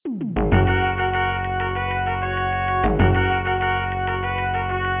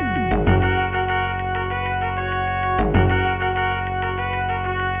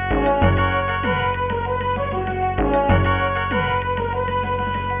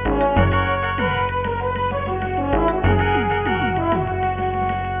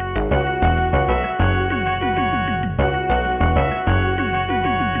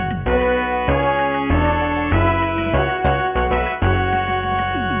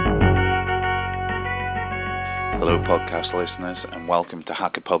podcast listeners, and welcome to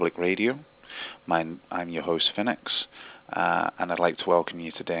Hacker Public Radio. I'm your host, Phoenix, and I'd like to welcome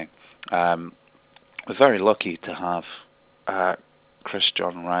you today. We're very lucky to have Chris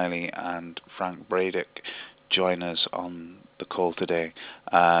John Riley and Frank Bradick join us on the call today.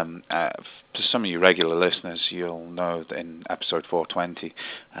 For some of you regular listeners, you'll know that in episode 420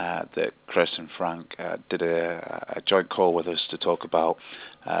 that Chris and Frank did a joint call with us to talk about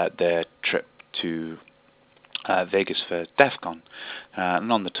their trip to Vegas for DEF CON.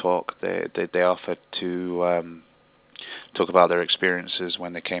 And on the talk, they offered to talk about their experiences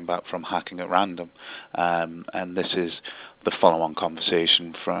when they came back from hacking at random. And this is the follow-on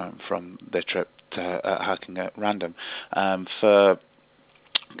conversation from their trip to hacking at random.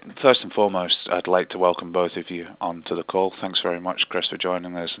 First and foremost, I'd like to welcome both of you onto the call. Thanks very much, Chris, for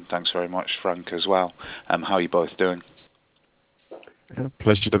joining us, and thanks very much, Frank, as well. How are you both doing?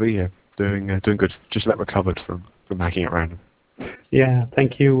 Pleasure to be here. Doing good. Just about recovered from hacking at random. Yeah,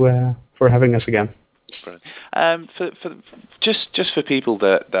 thank you for having us again. Just for people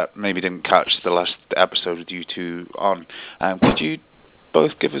that maybe didn't catch the last episode with you two on, could you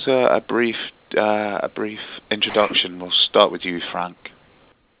both give us a brief introduction? We'll start with you, Frank.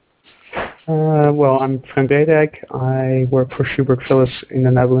 Well, I'm Frank Bradick. I work for Schubert Philips in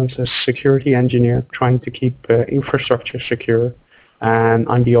the Netherlands as security engineer, trying to keep infrastructure secure. And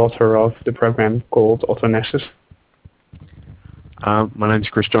I'm the author of the program called AutoNexus. My name's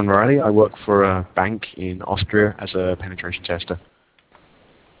Chris John Riley. I work for a bank in Austria as a penetration tester.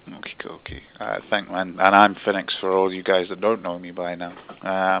 Okay. And I'm Phoenix for all you guys that don't know me by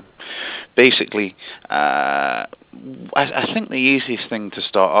now. Basically, I think the easiest thing to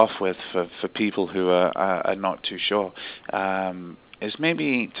start off with for people who are not too sure is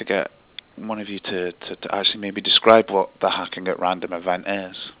maybe to get one of you to actually maybe describe what the Hacking at Random event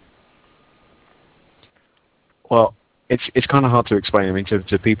is. Well, it's kind of hard to explain. I mean, to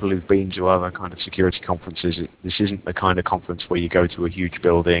people who've been to other kind of security conferences, this isn't the kind of conference where you go to a huge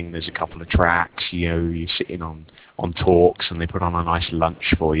building, there's a couple of tracks, you're sitting on talks, and they put on a nice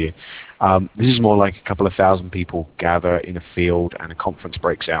lunch for you. This is more like a couple of thousand people gather in a field and a conference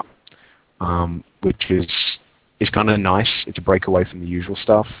breaks out, which is kind of nice. It's a break away from the usual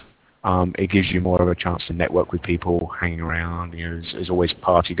stuff. It gives you more of a chance to network with people, hanging around. There's always a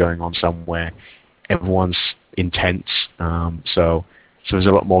party going on somewhere. Everyone's intense, so there's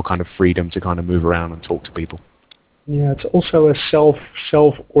a lot more kind of freedom to kind of move around and talk to people. Yeah, it's also a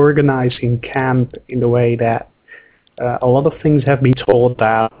self-organizing camp in the way that a lot of things have been thought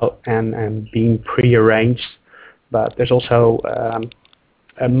out and being pre-arranged, but there's also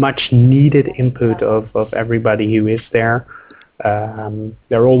a much needed input of everybody who is there.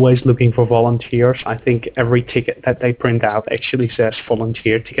 They're always looking for volunteers. I think every ticket that they print out actually says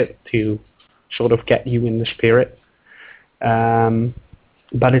volunteer ticket to sort of get you in the spirit.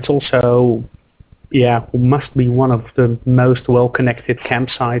 But it's also, must be one of the most well-connected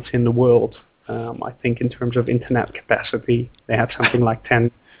campsites in the world. I think in terms of internet capacity, they have something like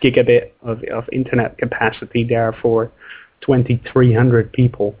 10 gigabit of internet capacity there for 2,300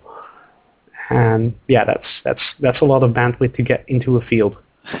 people. And that's a lot of bandwidth to get into a field.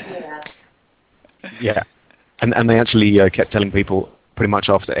 Yeah, and they actually kept telling people pretty much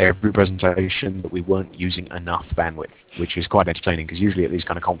after every presentation that we weren't using enough bandwidth, which is quite entertaining because usually at these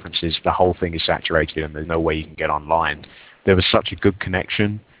kind of conferences the whole thing is saturated and there's no way you can get online. There was such a good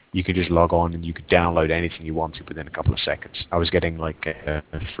connection, you could just log on and you could download anything you wanted within a couple of seconds. I was getting like a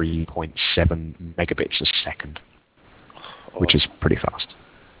 3.7 megabits a second, which is pretty fast.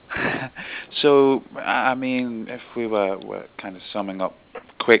 So, I mean, if we were kind of summing up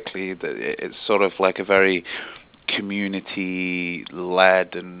quickly, that it's sort of like a very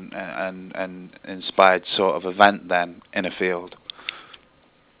community-led and inspired sort of event then in a field.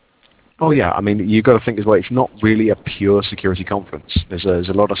 Oh yeah, I mean, you've got to think as well, it's not really a pure security conference. There's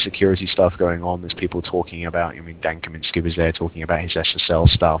a lot of security stuff going on. There's people talking about, Dan Kaminsky was there talking about his SSL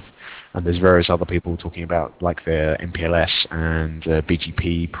stuff, and there's various other people talking about like their MPLS and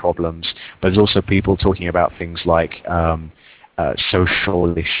BGP problems. But there's also people talking about things like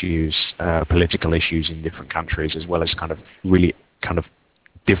social issues, political issues in different countries, as well as kind of really kind of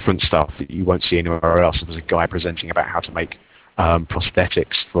different stuff that you won't see anywhere else. There was a guy presenting about how to make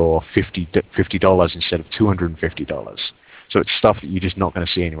prosthetics for $50 instead of $250. So it's stuff that you're just not going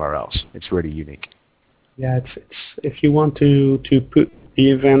to see anywhere else. It's really unique. Yeah, it's if you want to put the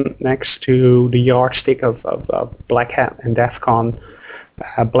event next to the yardstick of Black Hat and DEF CON,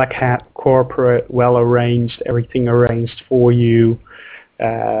 Black Hat corporate, well arranged, everything arranged for you.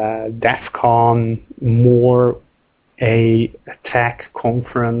 DEF CON more a tech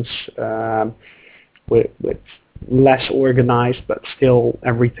conference with less organized, but still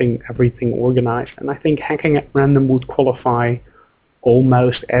everything organized. And I think hacking at random would qualify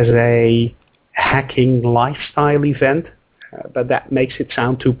almost as a hacking lifestyle event, but that makes it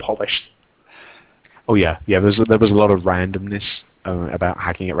sound too polished. Oh yeah. There was a lot of randomness about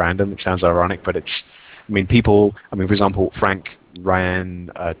hacking at random. It sounds ironic, but it's. I mean, people. I mean, for example, Frank ran.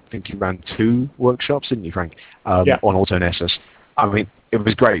 I think he ran 2 workshops, didn't you, Frank? Yeah. On AutoNessus. I mean, it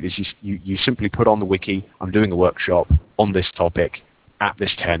was great. Is you simply put on the wiki. I'm doing a workshop on this topic at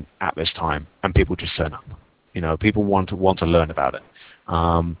this tent at this time, and people just turn up. People want to learn about it.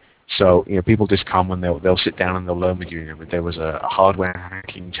 So people just come and they'll sit down and they'll learn with you. There was a hardware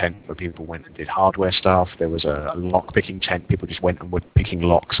hacking tent where people went and did hardware stuff. There was a lock picking tent. People just went and were picking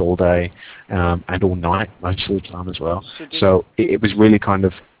locks all day and all night most of the time as well. So it was really kind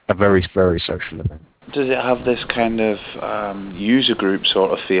of a very, very social event. Does it have this kind of user group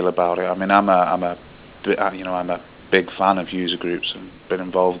sort of feel about it? I mean, I'm a big fan of user groups and been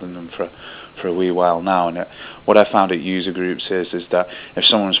involved in them for a wee while now. And what I found at user groups is that if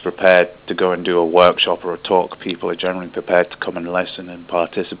someone's prepared to go and do a workshop or a talk, people are generally prepared to come and listen and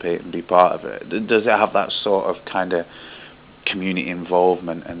participate and be part of it. Does it have that sort of kind of community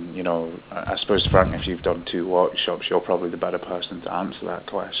involvement? And I suppose, Frank, if you've done 2 workshops, you're probably the better person to answer that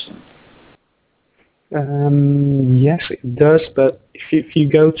question. Yes, it does, but if you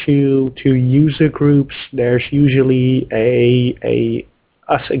go to user groups, there's usually a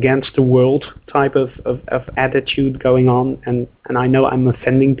us against the world type of attitude going on, and I know I'm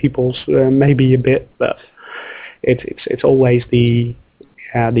offending people maybe a bit, but it's always the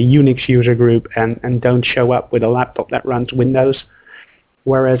Unix user group and don't show up with a laptop that runs Windows.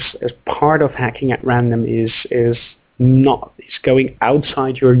 Whereas as part of hacking at random is going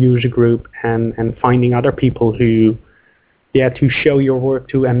outside your user group and finding other people who to show your work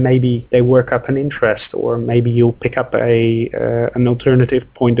to, and maybe they work up an interest, or maybe you'll pick up an alternative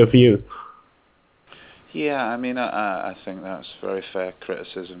point of view. Yeah, I mean, I think that's very fair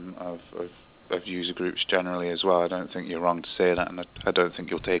criticism of user groups generally as well. I don't think you're wrong to say that, and I don't think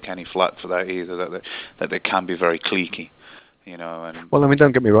you'll take any flack for that either, that they can be very cliquey. Well, I mean,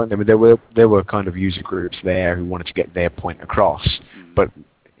 don't get me wrong. I mean, there were kind of user groups there who wanted to get their point across, but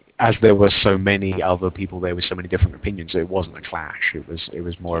as there were so many other people there with so many different opinions, it wasn't a clash. It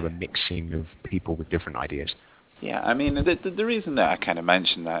was more of a mixing of people with different ideas. Yeah, I mean, the reason that I kind of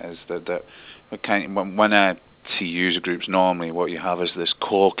mention that is that when I see user groups, normally what you have is this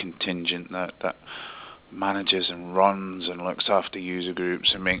core contingent that manages and runs and looks after user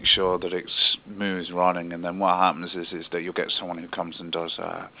groups and makes sure that it's smooth running. And then what happens is that you'll get someone who comes and does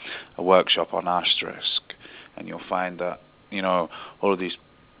a workshop on Asterisk, and you'll find that all of these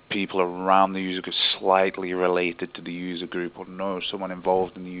people around the user group slightly related to the user group, or know someone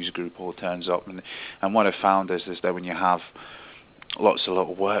involved in the user group, all turns up. And what I found is that when you have lots of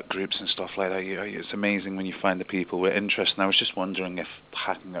little work groups and stuff like that, it's amazing when you find the people with interest. And I was just wondering if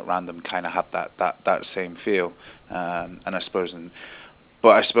hacking at random kind of had that same feel. And I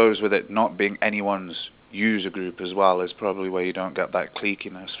suppose with it not being anyone's user group as well is probably where you don't get that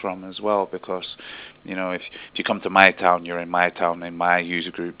cliquiness from as well, because if you come to my town, you're in my town, in my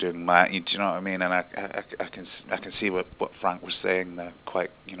user group, doing my, do you know what I mean? And I can see what Frank was saying there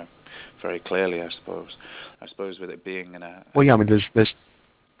quite very clearly. I suppose with it being in a well, yeah, I mean, there's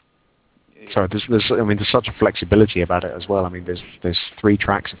such a flexibility about it as well. I mean, there's 3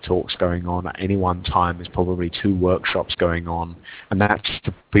 tracks of talks going on at any one time. There's probably 2 workshops going on, and that's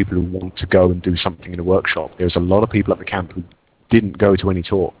the people who want to go and do something in a workshop. There's a lot of people at the camp who didn't go to any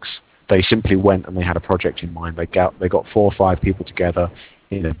talks. They simply went and they had a project in mind. They got 4 or 5 people together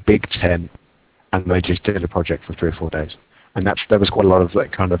in a big tent, and they just did a project for 3 or 4 days. And there was quite a lot of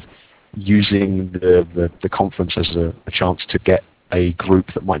that kind of using the conference as a chance to get a group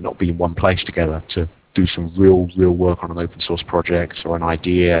that might not be in one place together to do some real work on an open source project or an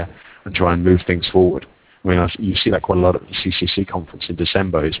idea and try and move things forward. I mean, you see that quite a lot at the CCC conference in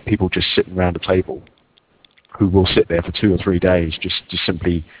December, is people just sitting around a table who will sit there for 2 or 3 days just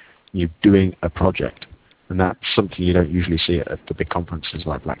simply doing a project. And that's something you don't usually see at the big conferences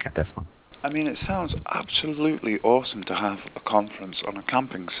like Black Hat DevCon. I mean, it sounds absolutely awesome to have a conference on a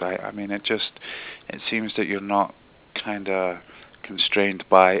camping site. I mean, it seems that you're not kind of constrained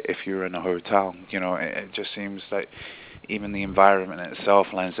by if you're in a hotel. It just seems like even the environment itself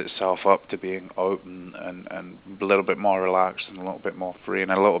lends itself up to being open and a little bit more relaxed and a little bit more free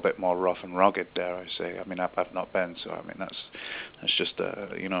and a little bit more rough and rugged, dare I say. I mean, I've not been, so I mean that's just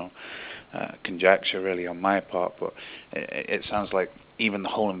conjecture really on my part, but it sounds like even the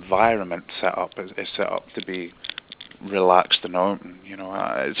whole environment setup is set up to be relaxed and open.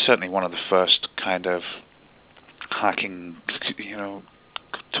 It's certainly one of the first kind of hacking,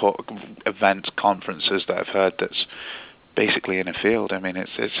 talk, events, conferences that I've heard that's basically in a field. I mean, it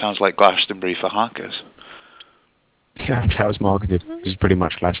sounds like Glastonbury for hackers. Yeah, that's how it's marketed. It's pretty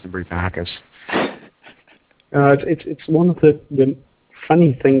much Glastonbury for hackers. It's one of the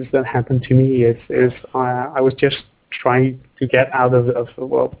funny things that happened to me is I was just trying to get out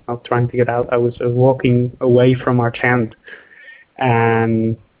well, not trying to get out. I was walking away from our tent,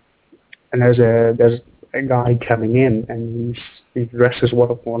 and there's a guy coming in, and he addresses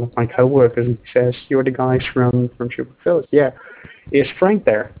one of my coworkers, and he says, "You're the guys from Super Village." Yeah, is Frank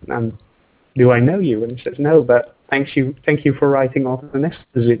there? And do I know you? And he says, "No, but thank you for writing off the nest.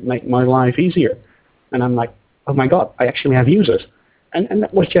 Does it make my life easier?" And I'm like, "Oh my God, I actually have users." And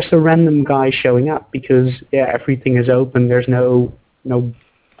that was just a random guy showing up because everything is open. There's no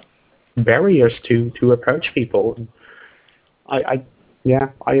barriers to approach people. I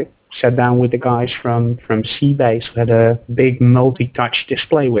sat down with the guys from Seabase who had a big multi-touch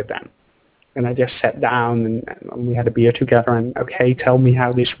display with them. And I just sat down and we had a beer together and, okay, tell me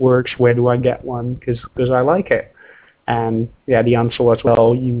how this works. Where do I get one? Because I like it. And the answer was,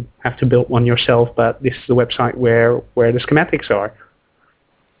 well, you have to build one yourself, but this is the website where the schematics are.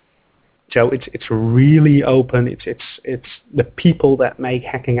 So it's really open. It's the people that make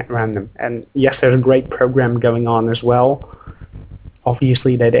hacking at random. And yes, there's a great program going on as well.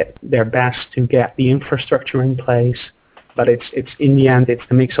 Obviously, they did their best to get the infrastructure in place, but it's in the end, it's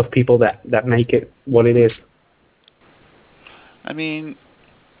the mix of people that make it what it is. I mean,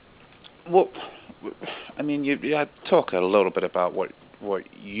 you talk a little bit about what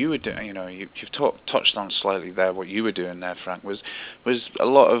you were doing. You've touched on slightly there what you were doing there, Frank. Was a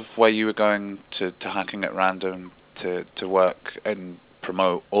lot of where you were going to hacking at random to work and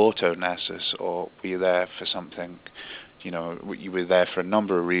promote AutoNesis, or were you there for something? You were there for a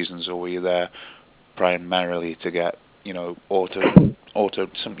number of reasons, or were you there primarily to get some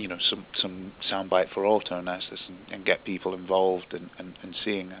soundbite for AutoNesis and get people involved and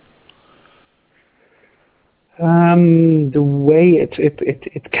seeing it? The way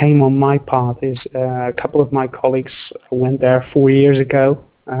it came on my part is a couple of my colleagues went there 4 years ago,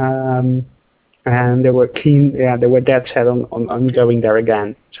 and they were keen. Yeah, they were dead set on going there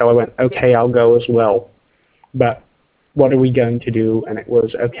again. So I went, okay, I'll go as well. But what are we going to do? And it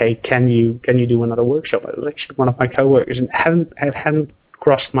was, okay, can you do another workshop? It was actually one of my coworkers, and it hadn't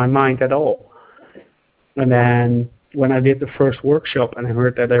crossed my mind at all. And then when I did the first workshop and I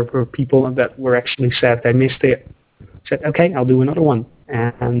heard that there were people that were actually said they missed it, I said, okay, I'll do another one.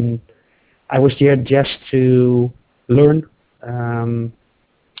 And I was there just to learn.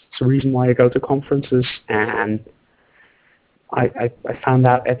 It's the reason why I go to conferences, and I found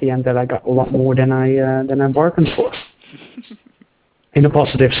out at the end that I got a lot more than I bargained for. In a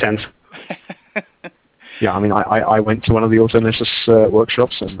positive sense. Yeah, I mean, I went to one of the AutoNesis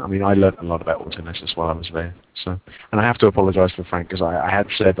workshops, and I mean, I learned a lot about AutoNesis while I was there. So, and I have to apologize to Frank because I had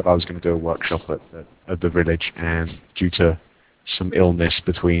said that I was going to do a workshop at the village, and due to some illness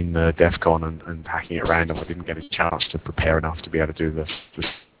between DEF CON and hacking at random, I didn't get a chance to prepare enough to be able to do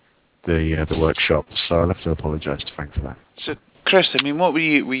the workshop. So I'll have to apologize to Frank for that. So, Chris, I mean, what were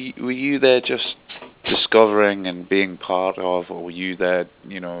you there just discovering and being part of, or were you there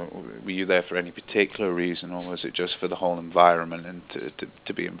for any particular reason, or was it just for the whole environment and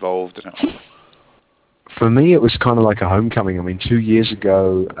to be involved in it? For me, it was kind of like a homecoming. I mean, 2 years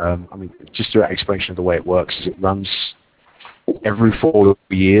ago, just to explanation of the way it works, is it runs every 4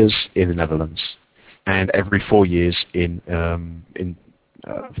 years in the Netherlands, and every 4 years in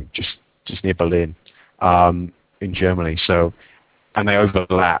just near Berlin, in Germany. So. And they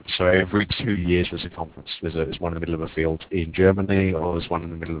overlap, so every 2 years there's a conference. There's one in the middle of a field in Germany, or there's one in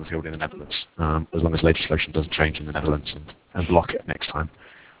the middle of a field in the Netherlands, as long as legislation doesn't change in the Netherlands and block it next time.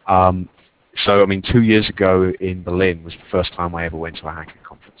 So, I mean, 2 years ago in Berlin was the first time I ever went to a hacking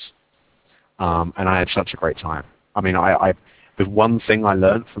conference. And I had such a great time. I mean, the one thing I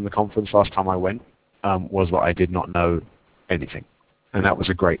learned from the conference last time I went was that I did not know anything. And that was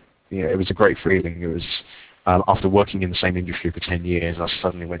it was a great feeling. It was... after working in the same industry for 10 years, I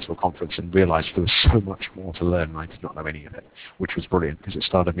suddenly went to a conference and realized there was so much more to learn, and I did not know any of it, which was brilliant because it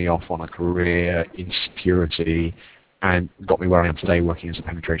started me off on a career in security and got me where I am today working as a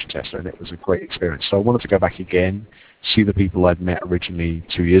penetration tester, and it was a great experience. So I wanted to go back again, see the people I'd met originally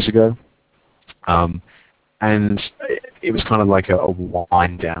 2 years ago, and it was kind of like a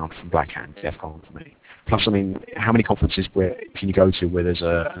wind down from Black Hat and DEF CON for me. Plus, I mean, how many conferences can you go to where there's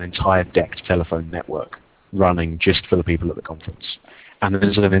an entire DECT telephone network running just for the people at the conference, and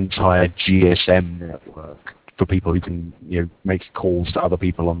there's an entire GSM network for people who can make calls to other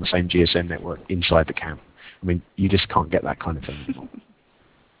people on the same GSM network inside the camp. I mean, you just can't get that kind of thing anymore.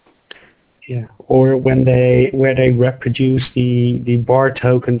 Yeah, or where they reproduce the bar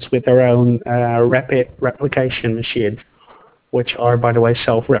tokens with their own rapid replication machines, which are, by the way,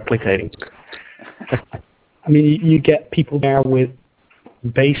 self-replicating. I mean, you get people there with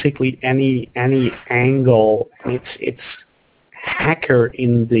basically any angle. It's hacker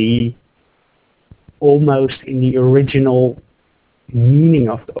in the almost in the original meaning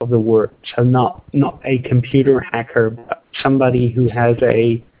of the word. So not a computer hacker, but somebody who has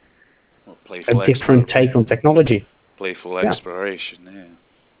a different take on technology. Playful exploration, yeah.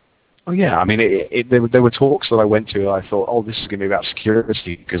 Oh yeah, I mean, there were talks that I went to. I thought, oh, this is going to be about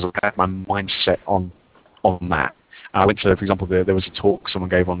security because I had my mind set on that. I went to, for example, there was a talk someone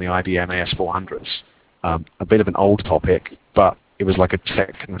gave on the IBM AS400s, a bit of an old topic, but it was like a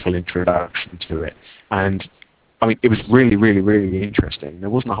technical introduction to it. And I mean, it was really, really, really interesting. There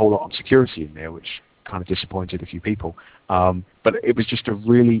wasn't a whole lot on security in there, which kind of disappointed a few people. But it was just a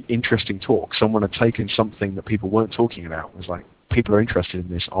really interesting talk. Someone had taken something that people weren't talking about. It was like, people are interested in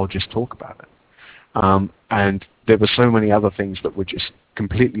this, I'll just talk about it. And there were so many other things that were just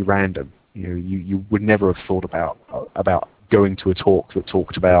completely random. You know, you would never have thought about going to a talk that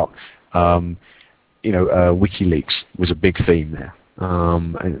talked about, WikiLeaks was a big theme there.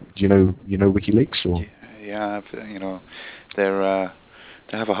 And do you know WikiLeaks or? Yeah, they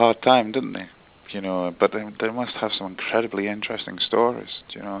have a hard time, didn't they? But they must have some incredibly interesting stories,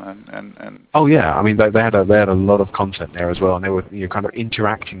 and Oh yeah, I mean they had a lot of content there as well, and they were kind of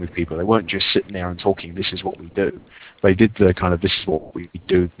interacting with people. They weren't just sitting there and talking. This is what we do. They did the kind of this is what we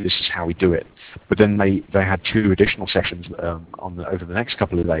do. This is how we do it. But then they had 2 additional sessions over the next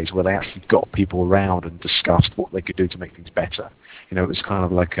couple of days where they actually got people around and discussed what they could do to make things better. It was kind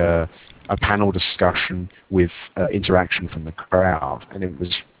of like a panel discussion with interaction from the crowd, and it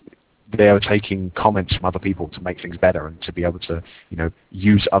was. They were taking comments from other people to make things better and to be able to,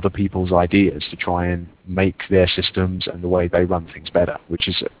 use other people's ideas to try and make their systems and the way they run things better, which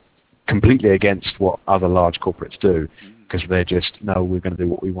is completely against what other large corporates do, because they're just, no, we're going to do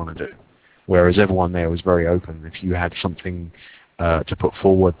what we want to do. Whereas everyone there was very open. If you had something to put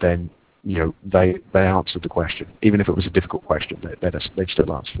forward, then, they answered the question. Even if it was a difficult question, they'd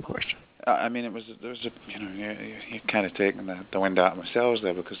still answer the question. I mean, you're kind of taking the wind out of my sails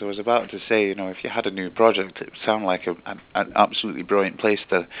there, because I was about to say, if you had a new project, it would sound like an absolutely brilliant place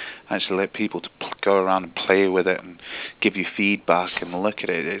to actually let people to go around and play with it and give you feedback and look at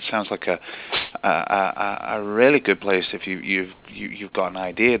it. It sounds like a really good place if you've got an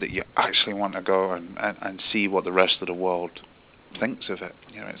idea that you actually want to go and see what the rest of the world thinks of it.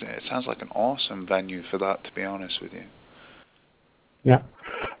 It sounds like an awesome venue for that, to be honest with you. Yeah.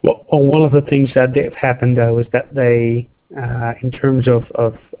 Well, one of the things that did happen, though, is that they, in terms of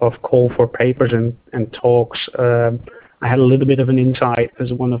call for papers and talks, I had a little bit of an insight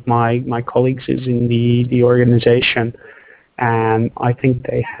because one of my colleagues is in the organization, and I think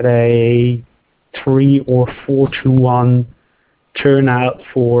they had a 3 or 4 to 1 turnout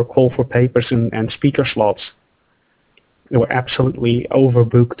for call for papers and speaker slots. They were absolutely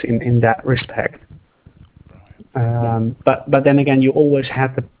overbooked in that respect. But then again, you always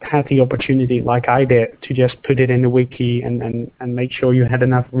had the opportunity, like I did, to just put it in the wiki and make sure you had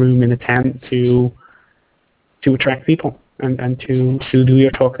enough room in the tent to attract people and to do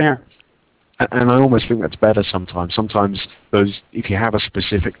your talk there. And I almost think that's better sometimes. Sometimes if you have a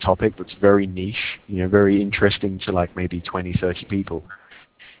specific topic that's very niche, very interesting to like maybe 20, 30 people,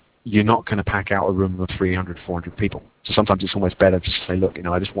 you're not going to pack out a room of 300, 400 people. So sometimes it's almost better to say, look,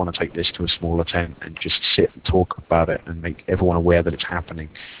 I just want to take this to a smaller tent and just sit and talk about it and make everyone aware that it's happening.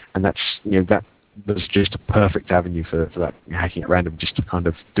 And that's just a perfect avenue for that hacking at random, just kind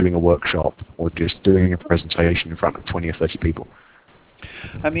of doing a workshop or just doing a presentation in front of 20 or 30 people.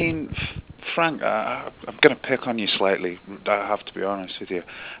 I mean, Frank, I'm going to pick on you slightly. I have to be honest with you.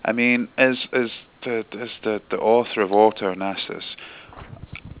 I mean, as the author of AutoNasis,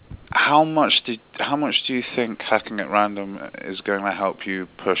 how much do you think hacking at random is going to help you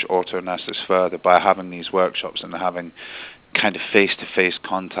push AutoNasis further by having these workshops and having kind of face-to-face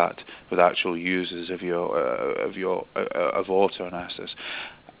contact with actual users of AutoNasis?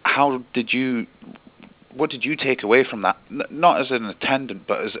 What did you take away from that? Not as an attendant,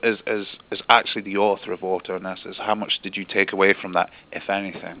 but as actually the author of AutoNasis. How much did you take away from that, if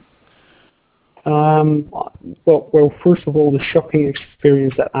anything? Well, first of all, the shocking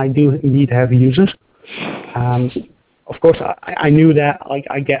experience that I do indeed have users. Of course, I knew that.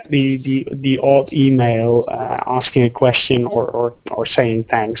 I get the odd email asking a question or saying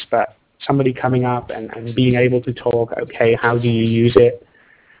thanks, but somebody coming up and being able to talk. Okay, how do you use it?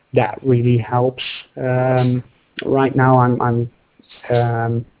 that really helps. Right now, I'm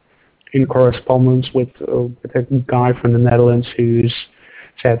in correspondence with a guy from the Netherlands who's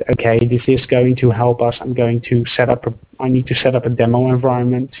said, okay, this is going to help us. I need to set up a demo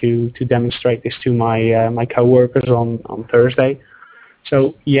environment to demonstrate this to my coworkers on Thursday.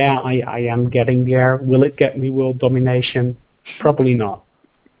 So yeah, I am getting there. Will it get me world domination? Probably not.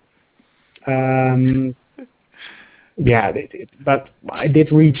 Yeah, but I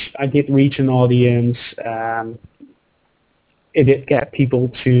did reach an audience. It did get people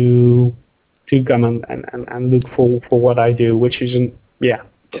to come and look for what I do, which is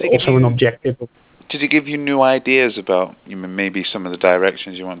also an objective. Did it give you new ideas about maybe some of the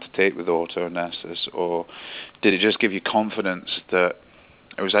directions you want to take with AutoNesis, or did it just give you confidence that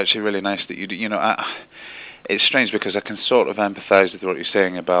it was actually really nice that it's strange because I can sort of empathise with what you're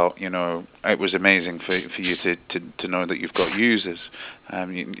saying about, it was amazing for you to know that you've got users.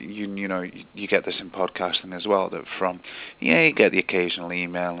 You get this in podcasting as well, that you get the occasional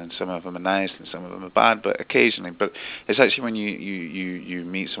email, and some of them are nice and some of them are bad, but occasionally. But it's actually when you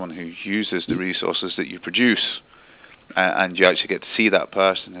meet someone who uses the resources that you produce, and you actually get to see that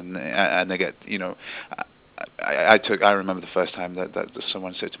person, and they get, I remember the first time that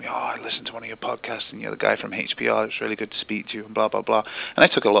someone said to me, "Oh, I listened to one of your podcasts, and you're the guy from HPR. It's really good to speak to you," and blah blah blah. And I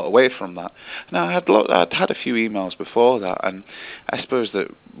took a lot away from that. Now I'd had a few emails before that, and I suppose that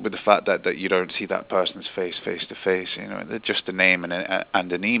with the fact that you don't see that person's face to face, they're just a name and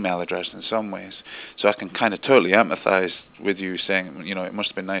an email address in some ways. So I can kind of totally empathise with you saying, it must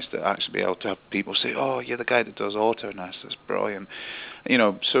have been nice to actually be able to have people say, "Oh, you're the guy that does AutoNest. That's brilliant,"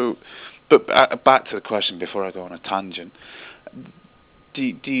 So. But back to the question before I go on a tangent. Do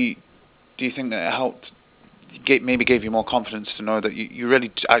you think that it helped? Maybe gave you more confidence to know that you really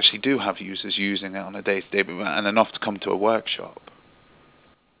actually do have users using it on a day-to-day, and enough to come to a workshop?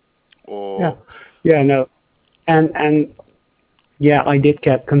 Or no, and yeah, I did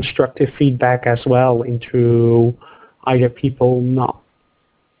get constructive feedback as well into either people not.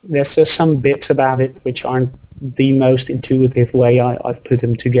 There's just some bits about it which aren't the most intuitive way I've put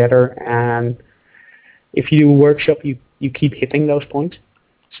them together, and if you do a workshop, you keep hitting those points.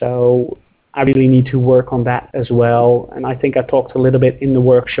 So I really need to work on that as well, and I think I talked a little bit in the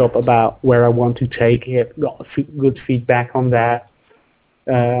workshop about where I want to take it, got good feedback on that.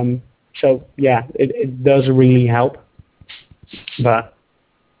 So yeah, it does really help, but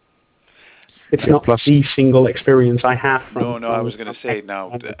it's not the single experience I have. No, I was going to say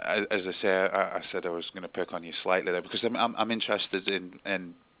now. As I say, I said I was going to pick on you slightly there because I'm interested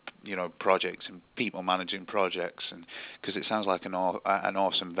in projects and people managing projects, and because it sounds like an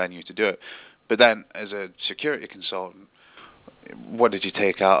awesome venue to do it. But then, as a security consultant, what did you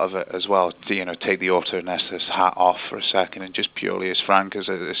take out of it as well? Take the AutoNesis hat off for a second and just purely as Frank, as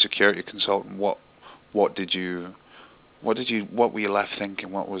a security consultant, what were you left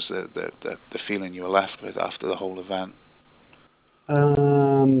thinking? What was the feeling you were left with after the whole event?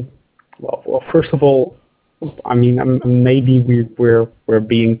 Well, first of all, I mean, maybe we're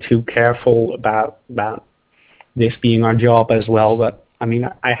being too careful about this being our job as well. But I mean,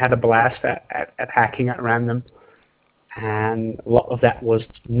 I had a blast at hacking at random, and a lot of that was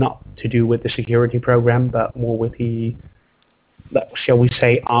not to do with the security program, but more with the, shall we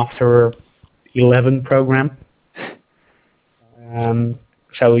say, after 11 program.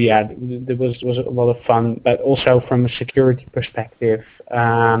 So yeah, there was a lot of fun, but also from a security perspective,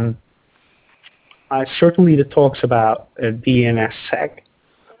 certainly the talks about DNSSEC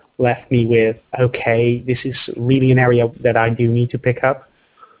left me with, okay, this is really an area that I do need to pick up.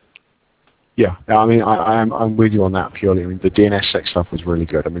 Yeah, I mean, I'm with you on that purely. I mean, the DNSSEC stuff was really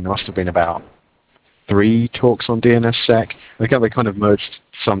good. I mean, there must have been about 3 talks on DNSSEC. Again, they kind of merged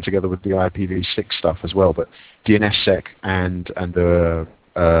some together with the IPv6 stuff as well, but DNSSEC and the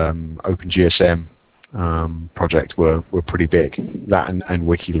OpenGSM project were pretty big. That and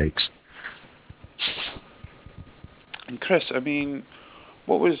WikiLeaks. And Chris, I mean,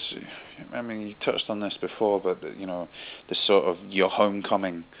 you touched on this before, but the sort of your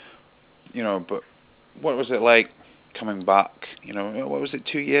homecoming, but what was it like coming back? What was it,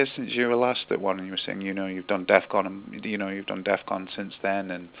 2 years since you were last at one, and you were saying, you've done DEF CON, and you've done DEF CON since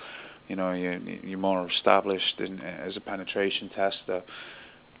then, and you're more established as a penetration tester.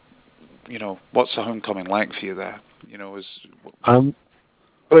 What's the homecoming like for you there?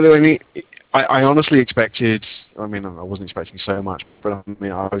 Well, I mean, I honestly expected, I wasn't expecting so much, but I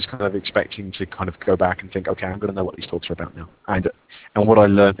was kind of expecting to kind of go back and think, okay, I'm going to know what these talks are about now. And what I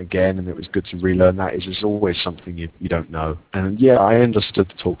learned again, and it was good to relearn that, is there's always something you don't know. And yeah, I understood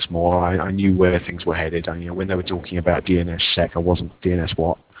the talks more. I knew where things were headed. And when they were talking about DNSSEC, I wasn't DNS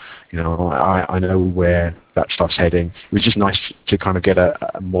what. I know where that stuff's heading. It was just nice to kind of get a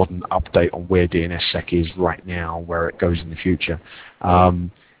modern update on where DNSSEC is right now, where it goes in the future.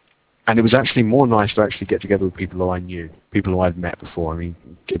 And it was actually more nice to actually get together with people who I knew, people who I'd met before. I mean,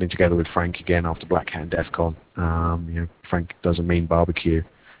 getting together with Frank again after Black Hat and DEF CON. Frank does a mean barbecue.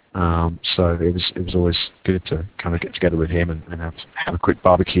 So it was always good to kind of get together with him and have a quick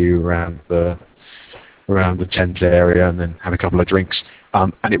barbecue around the tent area, and then have a couple of drinks.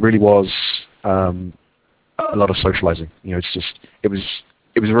 And it really was a lot of socializing.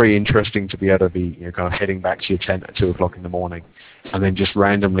 It was very interesting to be able to be kind of heading back to your tent at 2:00 in the morning, and then just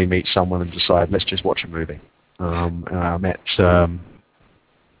randomly meet someone and decide, let's just watch a movie. And I met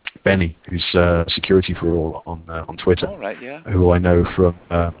Benny, who's security for all on Twitter, All right, yeah. who I know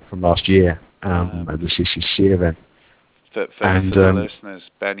from last year at the CCC event. For the listeners,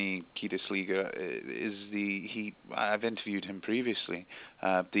 Benny Kiedisliga is I've interviewed him previously,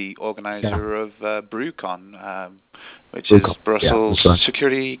 the organizer of BrewCon, which is Brussels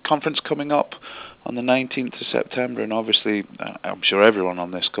security conference coming up on the 19th of September, and obviously I'm sure everyone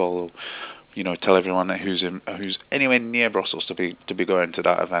on this call will, tell everyone who's anywhere near Brussels to be going to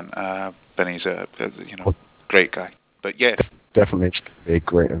that event. Benny's a great guy, but yeah. Definitely, it's going to be a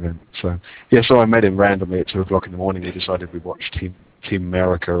great event. So I met him randomly at 2:00 in the morning. We decided we'd watch Team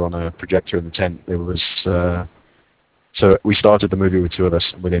America on a projector in the tent. There was so we started the movie with two of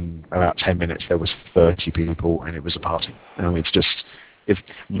us. Within about 10 minutes, there was 30 people, and it was a party. It's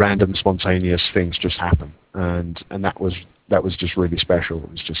random, spontaneous things just happen, and that was just really special. It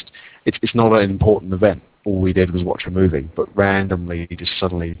was just it's not an important event. All we did was watch a movie, but randomly, just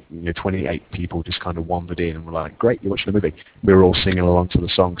suddenly, 28 people just kind of wandered in and were like, "Great, you're watching the movie." We were all singing along to the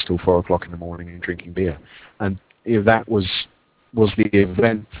songs till 4:00 in the morning and drinking beer, and that was the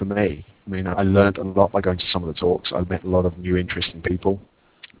event for me. I mean, I learned a lot by going to some of the talks. I met a lot of new, interesting people,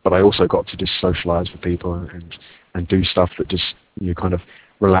 but I also got to just socialize with people and do stuff that just kind of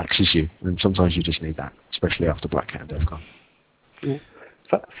relaxes you, and sometimes you just need that, especially after Black Hat and DEF CON. Yeah.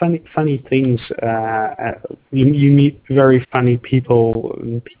 Funny things. You meet very funny people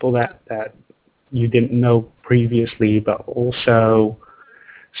that you didn't know previously, but also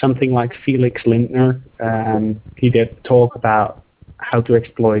something like Felix Lindner. He did talk about how to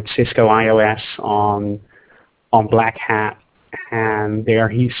exploit Cisco iOS on Black Hat, and there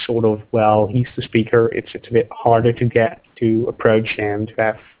he's sort of he's the speaker. It's a bit harder to approach him, to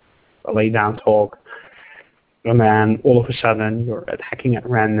have a lay down talk. And then all of a sudden you're hacking at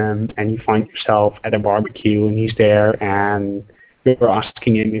random and you find yourself at a barbecue and he's there and you're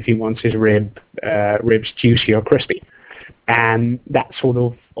asking him if he wants his ribs juicy or crispy. And that sort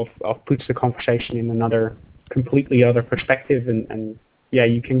of puts the conversation in another completely other perspective, and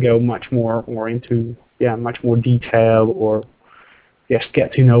you can go much more into much more detail, or just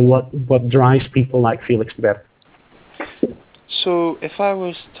get to know what drives people like Felix to better. So if I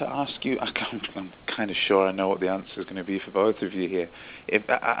was to ask you, I'm kind of sure I know what the answer is going to be for both of you here. If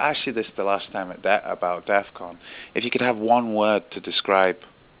I asked you this the last time about DEF CON, if you could have one word to describe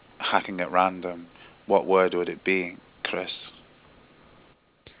hacking at random, what word would it be, Chris?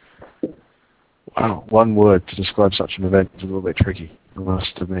 Wow, one word to describe such an event is a little bit tricky, I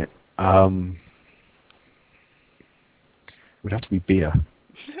must admit. It would have to be beer.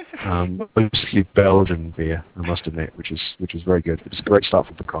 Mostly Belgian beer, I must admit, which is very good. It's a great start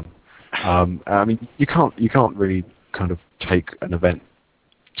for the con. I mean, you can't really kind of take an event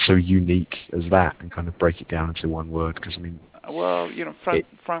so unique as that and kind of break it down into one word, because I mean,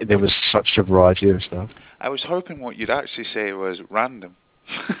 Frank, there was such a variety of stuff. I was hoping what you'd actually say was random,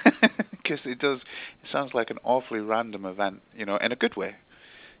 because it sounds like an awfully random event, in a good way.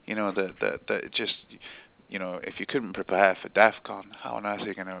 That just. If you couldn't prepare for DEF CON, how on earth are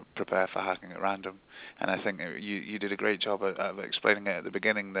you going to prepare for hacking at random? And I think you did a great job of explaining it at the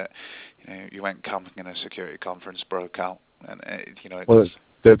beginning, that you went camping in a security conference, broke out, and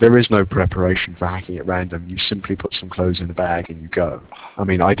there is no preparation for hacking at random. You simply put some clothes in a bag and you go. I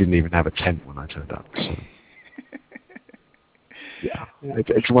mean, I didn't even have a tent when I turned up. So. Yeah,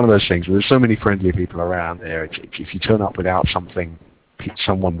 it's one of those things. There's so many friendly people around there. If you turn up without something,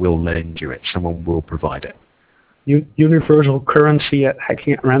 someone will lend you it. Someone will provide it. Universal currency at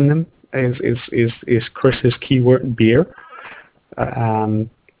hacking at random is Chris's keyword, beer. So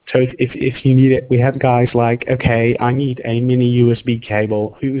if you need it, we have guys like, okay, I need a mini USB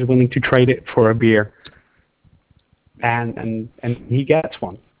cable. Who's willing to trade it for a beer? And he gets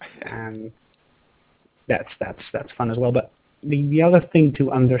one, and that's fun as well. But the other thing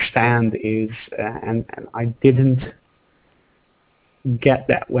to understand is, and I didn't get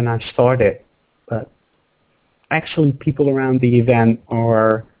that when I started, but actually people around the event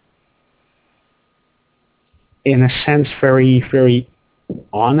are, in a sense, very, very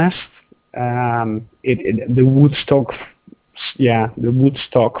honest. The Woodstock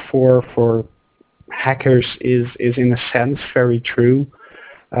for hackers is in a sense very true.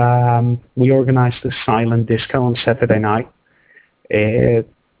 We organized a silent disco on Saturday night. It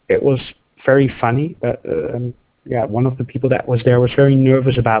was very funny, but one of the people that was there was very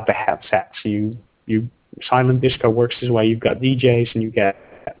nervous about the headsets. You silent disco works this way. You've got DJs and you get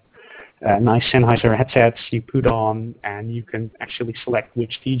nice Sennheiser headsets you put on, and you can actually select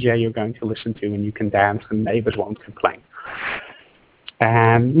which DJ you're going to listen to, and you can dance, and neighbors won't complain.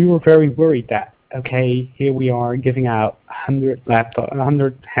 And we were very worried that, okay, here we are giving out 100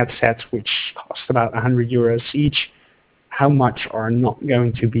 headsets, which cost about €100 each. How much are not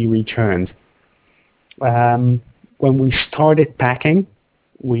going to be returned? When we started packing,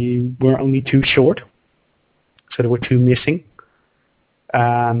 we were only 2 short, so there were 2 missing.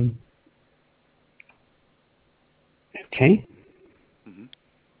 Okay.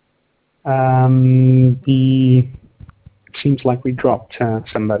 It seems like we dropped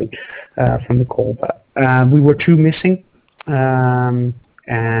somebody from the call, but we were 2 missing, and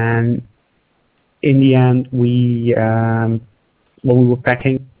in the end, when we were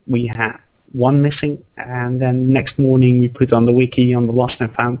packing, we had 1 missing, and then next morning we put on the wiki on the Lost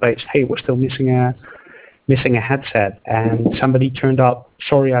and Found page, hey, we're still missing a headset, and somebody turned up,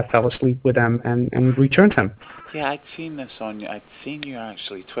 sorry, I fell asleep with them, and returned them. Yeah, I'd seen this I'd seen you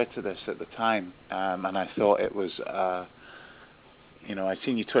actually Twitter this at the time, and I thought it was, I'd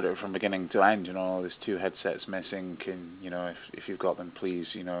seen you Twitter it from beginning to end. There's 2 headsets missing. Can if you've got them, please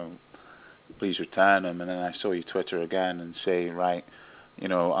return them. And then I saw you Twitter again and say, right,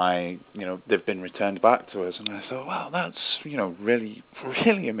 they've been returned back to us. And I thought, wow, that's really,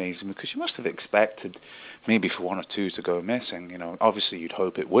 really amazing, because you must have expected maybe for 1 or 2 to go missing. Obviously you'd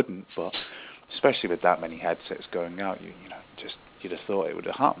hope it wouldn't, but especially with that many headsets going out, you'd have thought it would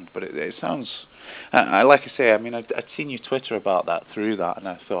have happened. But it sounds, like I say, I'd seen you Twitter about that through that, and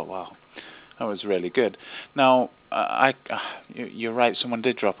I thought, wow, that was really good. Now, you're right, someone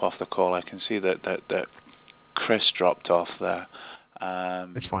did drop off the call. I can see that Chris dropped off there.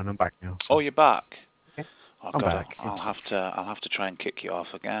 It's fine, I'm back now. So. Oh, you're back? Okay. Oh, I'm God, back. I'll have to try and kick you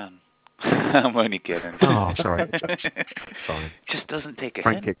off again. I'm only kidding. Oh, sorry. Fine. Just doesn't take a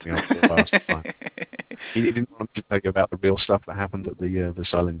hint. hint. Kick me off real fast. Fine. He didn't want me to tell you about the real stuff that happened at the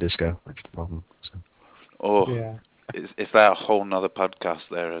silent disco. That's the problem. So. Oh, yeah. Is that a whole nother podcast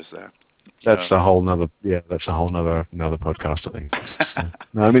there? Is there? That's a whole nother podcast, I think.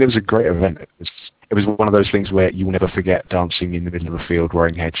 No, it was a great event. It was one of those things where you will never forget dancing in the middle of a field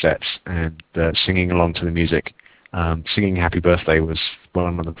wearing headsets and singing along to the music. Singing Happy Birthday was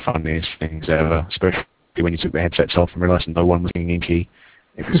one of the funniest things ever, especially when you took the headsets off and realised no one was singing in key.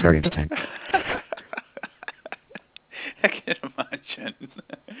 It was very entertaining. I can imagine.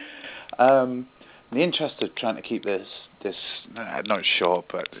 In the interest of trying to keep this not short,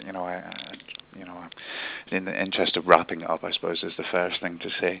 but in the interest of wrapping it up, I suppose is the first thing to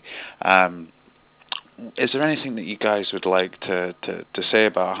say. Is there anything that you guys would like to say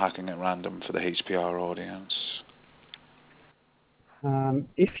about hacking at random for the HPR audience?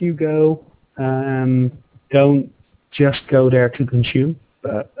 If you go, don't just go there to consume.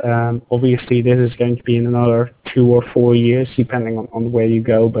 But obviously, this is going to be in another 2 or 4 years, depending on where you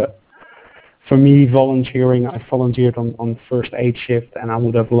go. But for me, volunteering, I volunteered on first aid shift, and I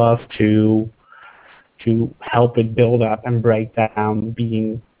would have loved to help it build up and break down,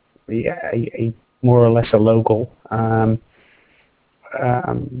 being a more or less a local,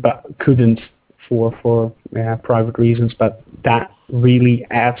 but couldn't for private reasons. But that really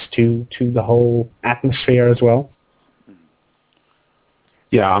adds to the whole atmosphere as well.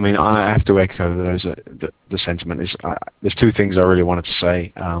 Yeah, I have to echo those. The sentiment is there's 2 things I really wanted to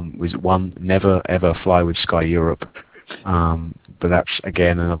say. Was one, never ever fly with Sky Europe, but that's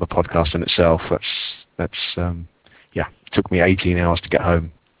again another podcast in itself. That's it took me 18 hours to get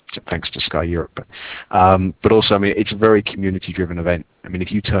home, thanks to Sky Europe. But also, it's a very community-driven event.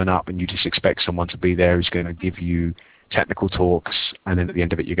 If you turn up and you just expect someone to be there who's going to give you technical talks, and then at the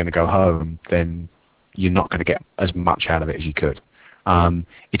end of it you're going to go home, then you're not going to get as much out of it as you could.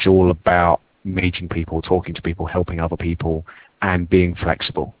 It's all about meeting people, talking to people, helping other people, and being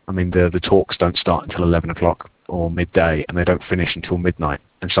flexible. The talks don't start until 11 o'clock or midday, and they don't finish until midnight.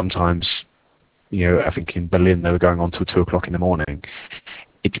 And sometimes, I think in Berlin they were going on till 2 o'clock in the morning.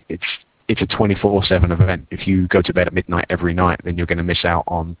 It's a 24/7 event. If you go to bed at midnight every night, then you're going to miss out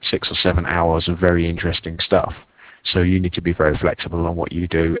on 6 or 7 hours of very interesting stuff. So you need to be very flexible on what you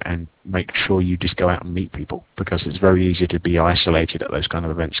do and make sure you just go out and meet people, because it's very easy to be isolated at those kind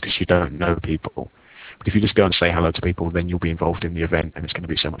of events because you don't know people. But if you just go and say hello to people, then you'll be involved in the event and it's going to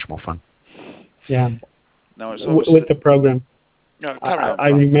be so much more fun. Yeah. No, it's With obviously. the program, No, I, carry I on, I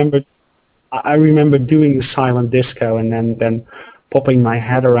Frank. remember I remember doing the silent disco and then popping my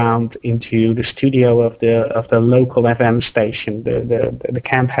head around into the studio of the local FM station. The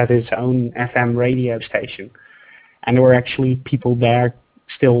camp had its own FM radio station, and there were actually people there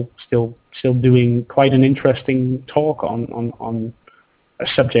still doing quite an interesting talk on a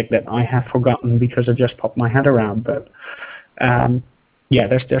subject that I have forgotten because I just popped my head around. But um, yeah,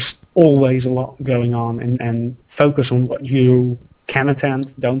 there's always a lot going on, and focus on what you can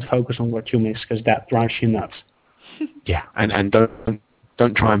attend. Don't focus on what you miss because that drives you nuts. Yeah, and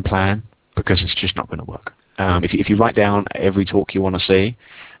don't try and plan, because it's just not going to work. If you write down every talk you want to see,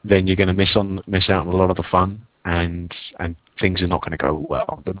 then you're going to miss out on a lot of the fun, and things are not going to go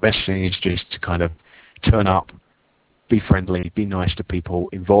well. The best thing is just to kind of turn up, be friendly, be nice to people,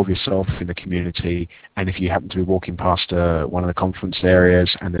 involve yourself in the community, and if you happen to be walking past one of the conference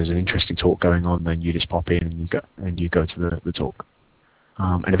areas and there's an interesting talk going on, then you just pop in and you go to the talk.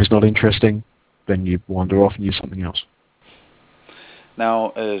 And if it's not interesting, then you wander off and use something else.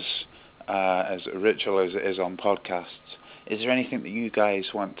 Now, as ritual as it is on podcasts, is there anything that you guys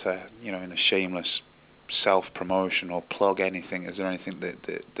want to, in a shameless self-promotion or plug anything? Is there anything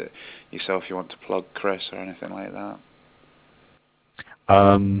that yourself you want to plug, Chris, or anything like that?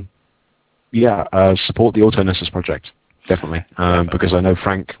 Support the Autonosis project, definitely, because I know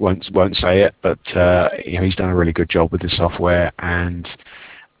Frank won't say it, but he's done a really good job with the software, and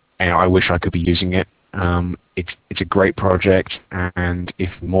I wish I could be using it. It's a great project, and if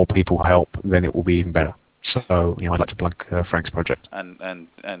more people help, then it will be even better. So I'd like to plug Frank's project. And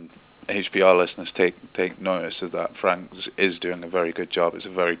HPR listeners take notice of that. Frank is doing a very good job. It's a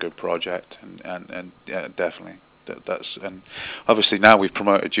very good project, and yeah, definitely. That's and obviously now we've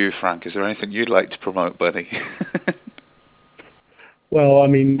promoted you, Frank. Is there anything you'd like to promote, buddy? Well, I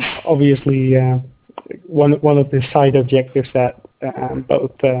mean, obviously, one of the side objectives that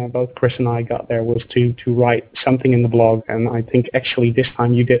both Chris and I got there was to write something in the blog, and I think actually this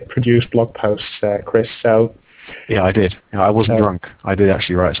time you did produce blog posts, Chris. So yeah, I did. I wasn't drunk. I did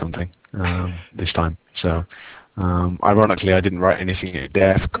actually write something this time. So ironically, I didn't write anything at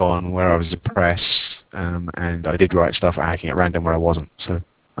DEF CON where I was at press, and I did write stuff at Hacking at Random where I wasn't. So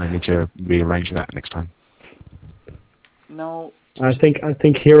I need to rearrange that next time. No. I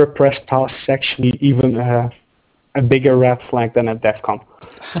think here at Press Pass is actually even a bigger red flag than at DEF CON.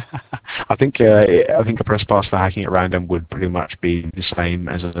 I think a press pass for Hacking at Random would pretty much be the same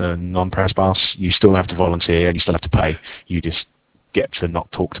as a non-press pass. You still have to volunteer and you still have to pay. You just get to not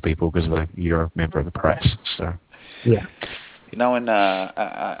talk to people because you're a member of the press. So yeah. And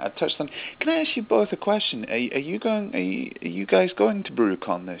I touched on. Can I ask you both a question? Are you guys going to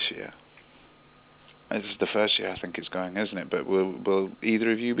BrewCon this year? This is the first year I think it's going, isn't it? But will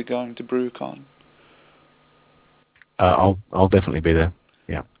either of you be going to BrewCon? I'll definitely be there.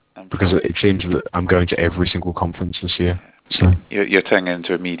 Yeah, because it seems that I'm going to every single conference this year. So you're turning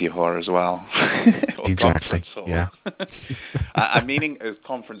into a media whore as well. Exactly. Yeah. I'm meaning as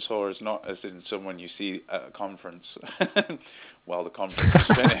conference whore, is not as in someone you see at a conference while the conference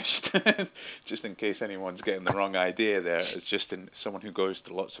is finished. Just in case anyone's getting the wrong idea there, it's just in someone who goes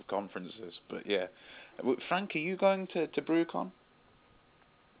to lots of conferences. But yeah, Frank, are you going to BrewCon?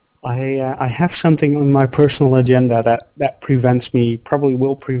 I have something on my personal agenda that probably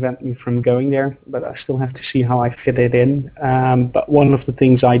will prevent me from going there, but I still have to see how I fit it in. But one of the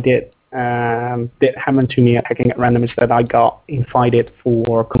things I did happen to me at Hacking at Random is that I got invited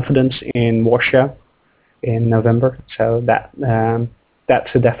for Confidence in Warsaw in November, so that's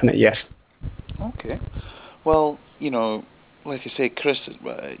a definite yes. Okay. Well, like I say, Chris,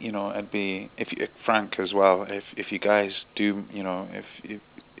 I'd be Frank as well. If you guys do,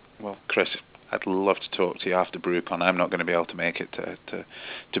 well, Chris, I'd love to talk to you after BrewCon. I'm not going to be able to make it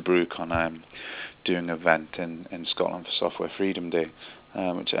to BrewCon. I'm doing an event in Scotland for Software Freedom Day,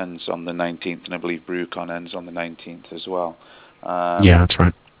 which ends on the 19th, and I believe BrewCon ends on the 19th as well. Yeah, that's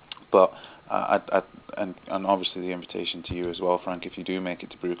right. But and obviously the invitation to you as well, Frank. If you do make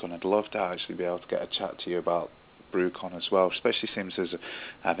it to BrewCon, I'd love to actually be able to get a chat to you about BrewCon as well, especially since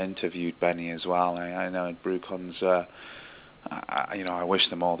I've interviewed Benny as well. I know BrewCon's. I wish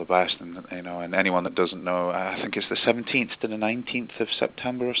them all the best, and anyone that doesn't know, I think it's the 17th to the 19th of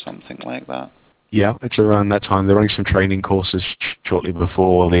September or something like that. Yeah, it's around that time. They're running some training courses shortly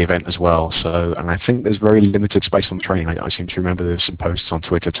before the event as well. So, and I think there's very limited space on the training. I seem to remember there's some posts on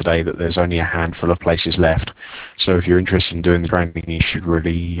Twitter today that there's only a handful of places left. So if you're interested in doing the training, you should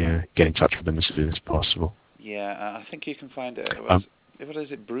really get in touch with them as soon as possible. Yeah, I think you can find it. What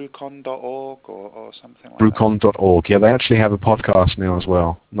is it, brucon.org or something like that? Brucon.org. Yeah, they actually have a podcast now as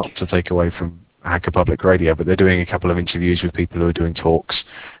well. Not to take away from Hacker Public Radio, but they're doing a couple of interviews with people who are doing talks.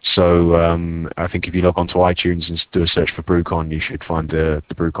 So I think if you log onto iTunes and do a search for Brucon, you should find the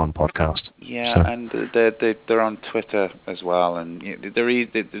Brucon podcast. Yeah, So. and they're on Twitter as well, and they're very.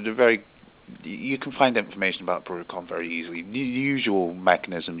 You can find information about Brucon very easily. The usual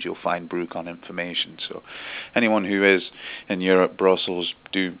mechanisms you'll find Brucon information. So, anyone who is in Europe, Brussels,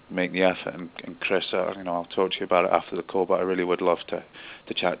 do make the effort. And Chris, I'll talk to you about it after the call. But I really would love to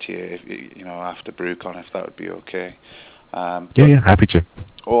chat to you, after Brucon, if that would be okay. Yeah, happy to.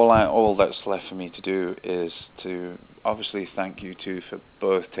 All that's left for me to do is to obviously thank you two for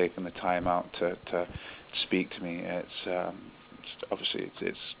both taking the time out to speak to me. It's obviously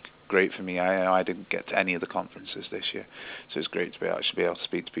it's great for me. I didn't get to any of the conferences this year, so it's great to be able to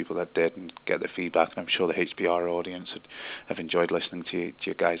speak to people that did and get their feedback. And I'm sure the HPR audience have enjoyed listening to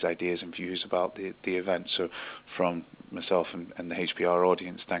your guys' ideas and views about the event. So from myself and the HPR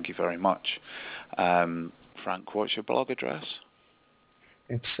audience, thank you very much. Frank, what's your blog address?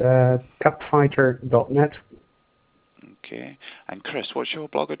 It's cupfighter.net. Okay. And Chris, what's your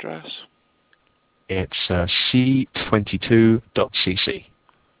blog address? It's c22.cc.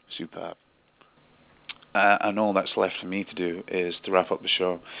 Superb. And all that's left for me to do is to wrap up the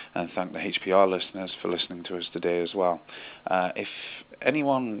show and thank the HPR listeners for listening to us today as well. If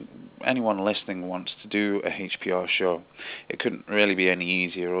anyone listening wants to do a HPR show, it couldn't really be any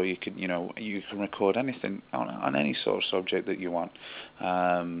easier. Or you can record anything on any sort of subject that you want.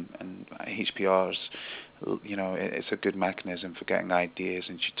 And HPR's, it's a good mechanism for getting ideas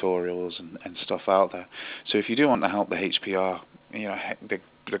and tutorials and stuff out there. So if you do want to help the HPR,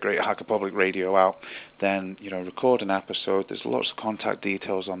 the Great Hacker Public Radio out, then record an episode. There's lots of contact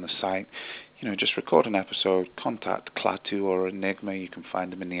details on the site. Just record an episode, contact Klaatu or Enigma. You can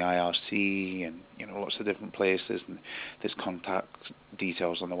find them in the IRC and lots of different places, and there's contact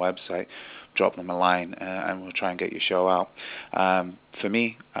details on the website. Drop them a line and we'll try and get your show out. For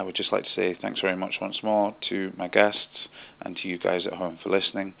me, I would just like to say thanks very much once more to my guests and to you guys at home for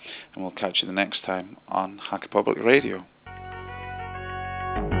listening, and we'll catch you the next time on Hacker Public Radio.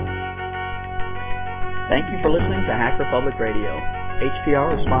 Thank you for listening to Hacker Public Radio.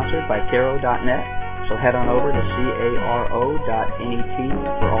 HPR is sponsored by Caro.net, so head on over to caro.net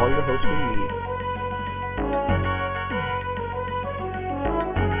for all your hosting needs.